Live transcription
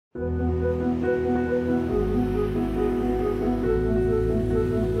Hello,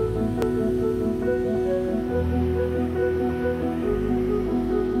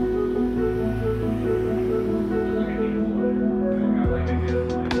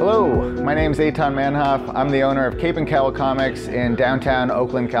 my name is Eitan Manhoff. I'm the owner of Cape and Cowl Comics in downtown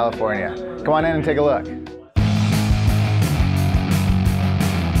Oakland, California. Come on in and take a look.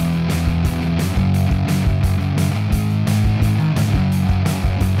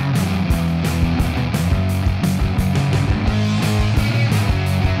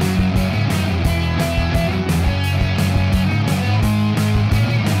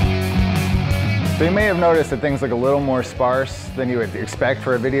 So you may have noticed that things look a little more sparse than you would expect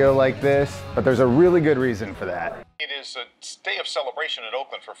for a video like this, but there's a really good reason for that. It is a day of celebration in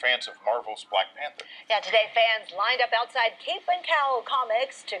Oakland for fans of Marvel's Black Panther. Yeah, today fans lined up outside Cape and Cowl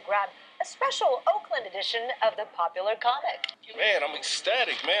Comics to grab a special Oakland edition of the popular comic. Man, I'm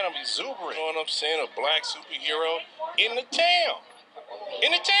ecstatic, man. I'm exuberant. You know what I'm saying? A black superhero in the town.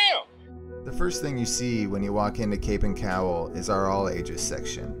 In the town. The first thing you see when you walk into Cape and Cowl is our all ages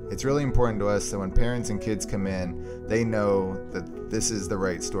section. It's really important to us that when parents and kids come in, they know that this is the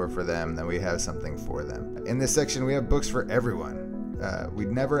right store for them, that we have something for them. In this section, we have books for everyone.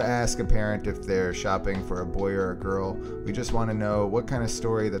 We'd never ask a parent if they're shopping for a boy or a girl. We just want to know what kind of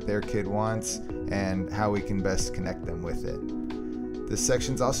story that their kid wants and how we can best connect them with it. This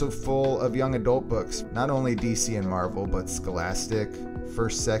section's also full of young adult books, not only DC and Marvel, but Scholastic,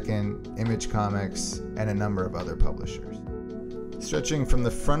 First Second, Image Comics, and a number of other publishers. Stretching from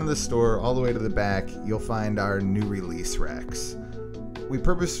the front of the store all the way to the back, you'll find our new release racks. We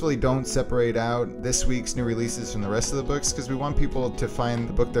purposefully don't separate out this week's new releases from the rest of the books because we want people to find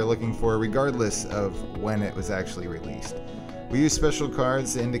the book they're looking for regardless of when it was actually released. We use special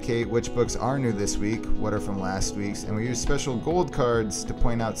cards to indicate which books are new this week, what are from last week's, and we use special gold cards to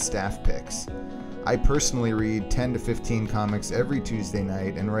point out staff picks. I personally read 10 to 15 comics every Tuesday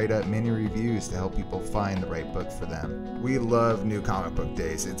night and write up mini reviews to help people find the right book for them. We love new comic book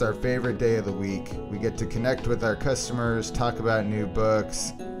days. It's our favorite day of the week. We get to connect with our customers, talk about new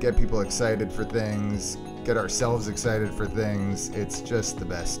books, get people excited for things, get ourselves excited for things. It's just the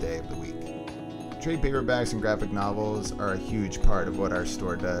best day of the week. Trade paperbacks and graphic novels are a huge part of what our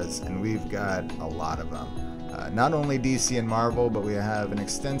store does, and we've got a lot of them. Not only DC and Marvel, but we have an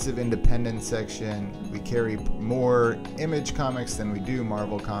extensive independent section. We carry more Image comics than we do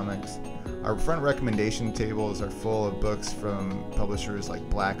Marvel comics. Our front recommendation tables are full of books from publishers like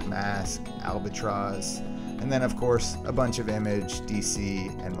Black Mask, Albatross, and then of course a bunch of Image, DC,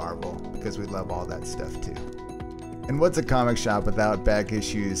 and Marvel, because we love all that stuff too. And what's a comic shop without back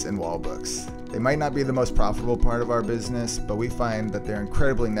issues and wall books? They might not be the most profitable part of our business, but we find that they're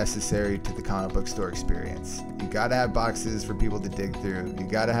incredibly necessary to the comic book store experience. You gotta have boxes for people to dig through. You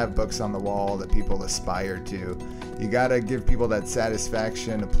gotta have books on the wall that people aspire to. You gotta give people that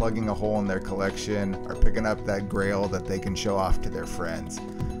satisfaction of plugging a hole in their collection or picking up that grail that they can show off to their friends.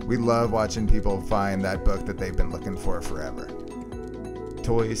 We love watching people find that book that they've been looking for forever.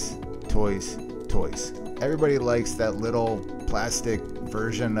 Toys, toys, toys. Everybody likes that little plastic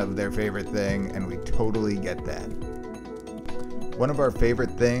version of their favorite thing, and we totally get that. One of our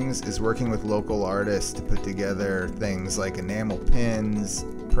favorite things is working with local artists to put together things like enamel pins,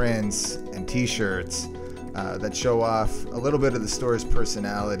 prints, and t-shirts that show off a little bit of the store's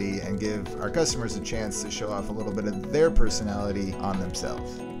personality and give our customers a chance to show off a little bit of their personality on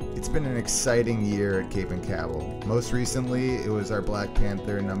themselves. It's been an exciting year at Cape and Cowl. Most recently, it was our Black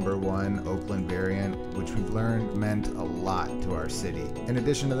Panther #1 Oakland variant, which we've learned meant a lot to our city. In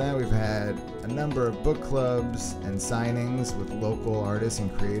addition to that, we've had a number of book clubs and signings with local artists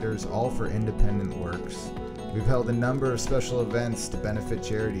and creators, all for independent works. We've held a number of special events to benefit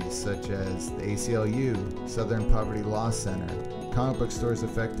charities such as the ACLU, Southern Poverty Law Center, comic book stores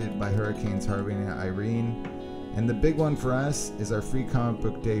affected by Hurricanes Harvey and Irene, and the big one for us is our free comic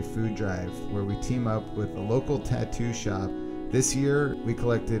book day food drive, where we team up with a local tattoo shop. This year, we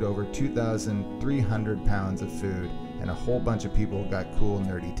collected over 2,300 pounds of food, and a whole bunch of people got cool,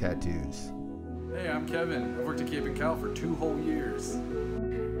 nerdy tattoos. Hey, I'm Kevin. I've worked at Cape and Cowl for 2 whole years.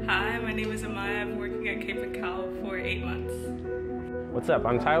 Hi, my name is Amaya. I've been working at Cape and Cowl for 8 months. What's up?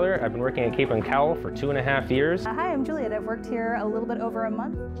 I'm Tyler. I've been working at Cape and Cowl for 2.5 years. Hi, I'm Juliet. I've worked here a little bit over a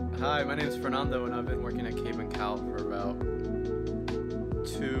month. Hi, my name is Fernando, and I've been working at Cape and Cowl for about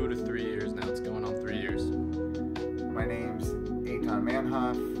 2 to 3 years now. It's going on 3 years. My name's Eitan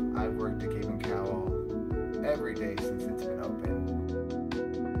Manhoff. I've worked at Cape and Cowl every day since it's been open.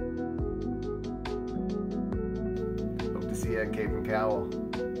 Hope to see you at Cape and Cowl.